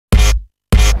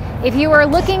If you are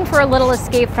looking for a little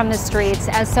escape from the streets,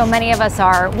 as so many of us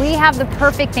are, we have the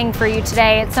perfect thing for you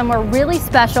today. It's somewhere really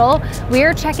special. We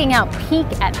are checking out Peak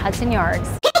at Hudson Yards.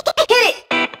 Hit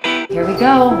it! Here we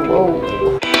go.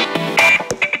 Whoa.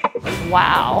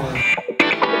 Wow.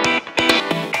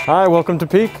 Hi, welcome to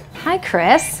Peak. Hi,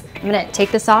 Chris. I'm gonna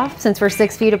take this off since we're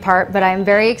 6 feet apart, but I'm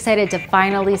very excited to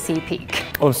finally see Peak.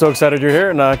 Well, I'm so excited you're here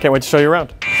and I can't wait to show you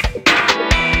around.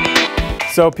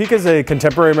 So Peak is a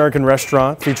contemporary American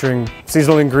restaurant featuring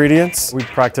seasonal ingredients. We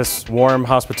practice warm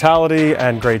hospitality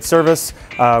and great service.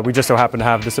 We just so happen to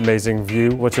have this amazing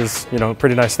view, which is, a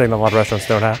pretty nice thing that a lot of restaurants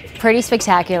don't have. Pretty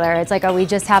spectacular. It's like, oh, we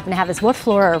just happen to have this. What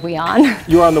floor are we on?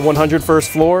 You are on the 101st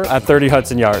floor at 30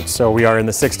 Hudson Yards. So we are in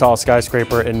the 6th tallest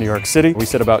skyscraper in New York City. We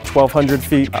sit about 1,200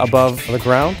 feet above the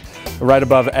ground, right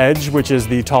above Edge, which is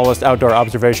the tallest outdoor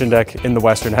observation deck in the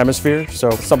Western Hemisphere.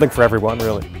 So something for everyone,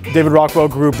 really. David Rockwell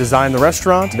Group designed the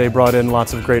restaurant. They brought in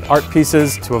lots of great art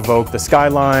pieces to evoke the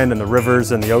skyline and the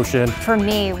rivers and the ocean. For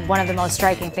me, one of the most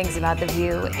striking things about the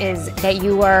view is that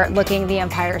you are looking the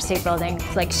Empire State Building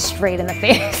like straight in the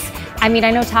face. I mean,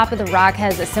 I know Top of the Rock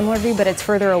has a similar view, but it's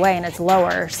further away and it's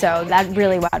lower, so that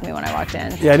really wowed me when I walked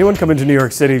in. Yeah, anyone coming to New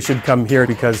York City should come here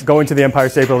because going to the Empire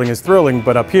State Building is thrilling,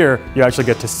 but up here, you actually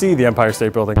get to see the Empire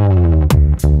State Building.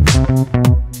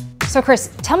 So Chris,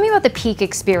 tell me about the Peak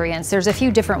experience. There's a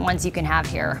few different ones you can have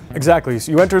here. Exactly.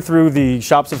 So you enter through the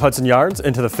shops of Hudson Yards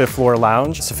into the 5th floor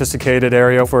lounge, sophisticated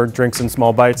area for drinks and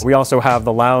small bites. We also have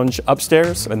the lounge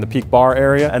upstairs in the Peak bar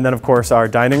area, and then of course our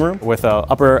dining room with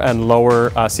upper and lower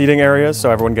seating areas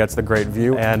so everyone gets the great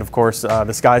view. And of course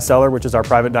the Sky Cellar, which is our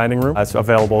private dining room. That's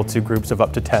available to groups of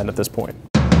up to 10 at this point.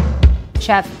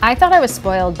 Chef, I thought I was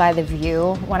spoiled by the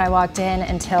view when I walked in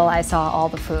until I saw all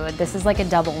the food. This is like a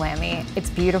double whammy. It's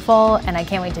beautiful and I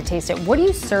can't wait to taste it. What do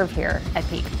you serve here at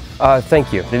Peak?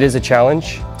 Thank you. It is a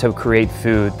challenge to create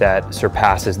food that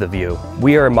surpasses the view.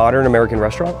 We are a modern American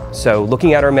restaurant, so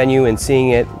looking at our menu and seeing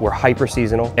it, we're hyper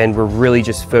seasonal and we're really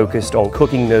just focused on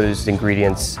cooking those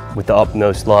ingredients with the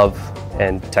utmost love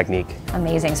and technique.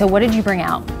 Amazing. So what did you bring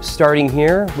out? Starting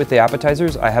here with the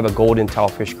appetizers, I have a golden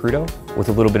talfish crudo with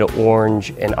a little bit of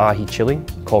orange and ahi chili,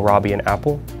 kohlrabi and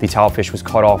apple. The talfish was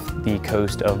caught off the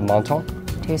coast of Montauk.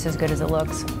 Tastes as good as it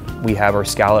looks. We have our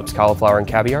scallops, cauliflower, and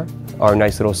caviar, our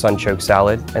nice little sunchoke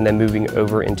salad, and then moving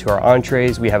over into our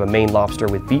entrees, we have a Maine lobster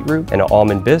with beetroot and an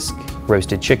almond bisque,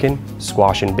 roasted chicken,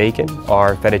 squash and bacon,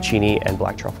 our fettuccine, and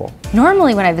black truffle.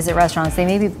 Normally when I visit restaurants, they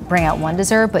maybe bring out one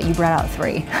dessert, but you brought out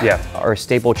 3. Yeah, our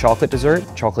staple chocolate dessert,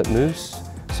 chocolate mousse,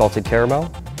 salted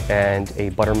caramel, and a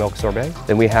buttermilk sorbet.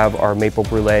 Then we have our maple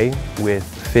brulee with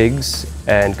figs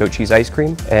and goat cheese ice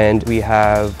cream. And we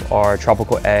have our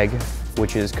tropical egg,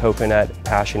 which is coconut,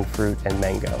 passion fruit, and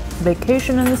mango.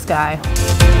 Vacation in the sky.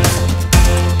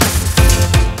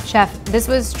 Chef, this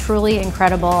was truly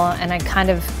incredible, and I kind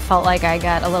of felt like I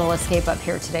got a little escape up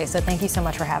here today, so thank you so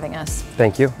much for having us.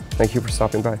 Thank you. Thank you for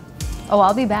stopping by. Oh,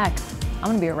 I'll be back. I'm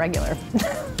gonna be a regular.